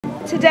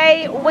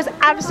Today was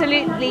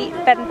absolutely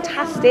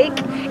fantastic.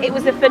 It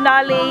was the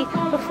finale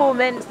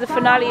performance, the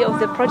finale of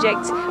the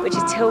project, which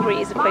is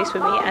Tilbury is a place for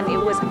me, and it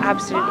was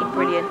absolutely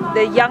brilliant.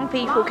 The young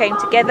people came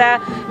together.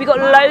 We got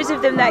loads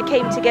of them that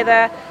came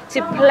together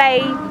to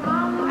play,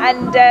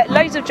 and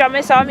loads of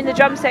drummers. So I'm in the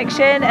drum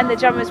section, and the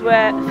drummers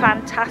were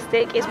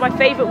fantastic. It's my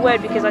favourite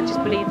word because I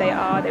just believe they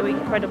were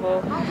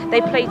incredible. They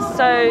played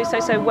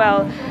so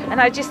well, and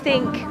I just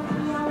think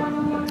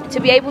to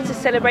be able to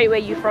celebrate where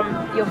you're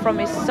from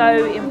is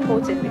so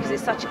important, because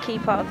it's such a key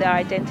part of their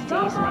identity,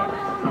 isn't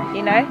it?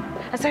 You know?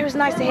 And so it was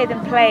nice to hear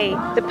them play.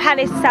 The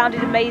panists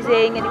sounded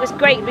amazing, and it was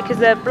great because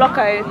the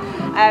Bloco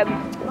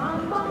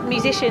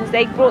musicians,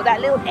 they brought that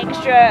little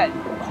extra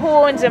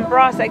horns and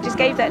brass that just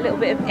gave that little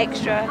bit of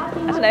extra,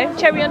 I don't know,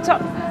 cherry on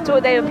top to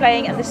what they were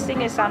playing, and the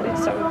singers sounded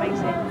so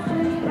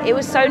amazing. It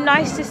was so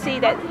nice to see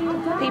that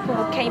people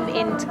came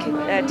in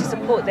to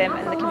support them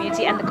and the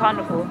community and the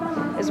carnival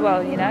as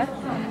well, you know?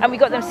 And we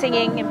got them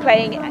singing and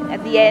playing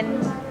at the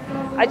end.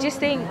 I just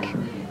think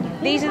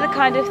these are the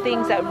kind of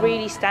things that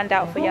really stand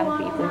out for young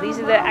people. These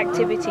are the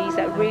activities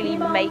that really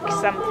make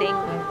something,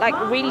 like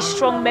really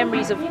strong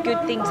memories of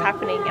good things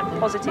happening and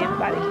positive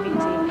about the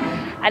community.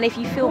 And if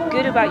you feel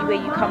good about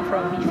where you come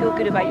from, you feel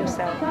good about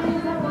yourself,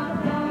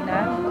 you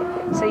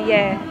know? So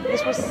yeah,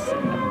 this was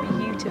a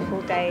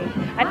beautiful day.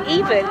 And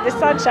even the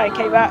sunshine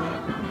came out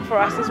for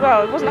us as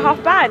well. It wasn't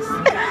half bad.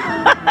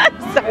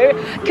 So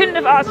couldn't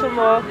have asked for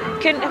more,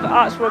 couldn't have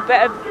asked for a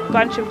better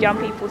bunch of young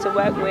people to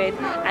work with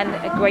and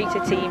a greater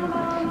team.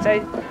 So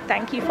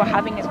thank you for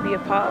having us be a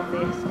part of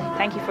this.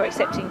 Thank you for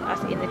accepting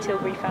us in the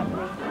Tilbury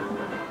family.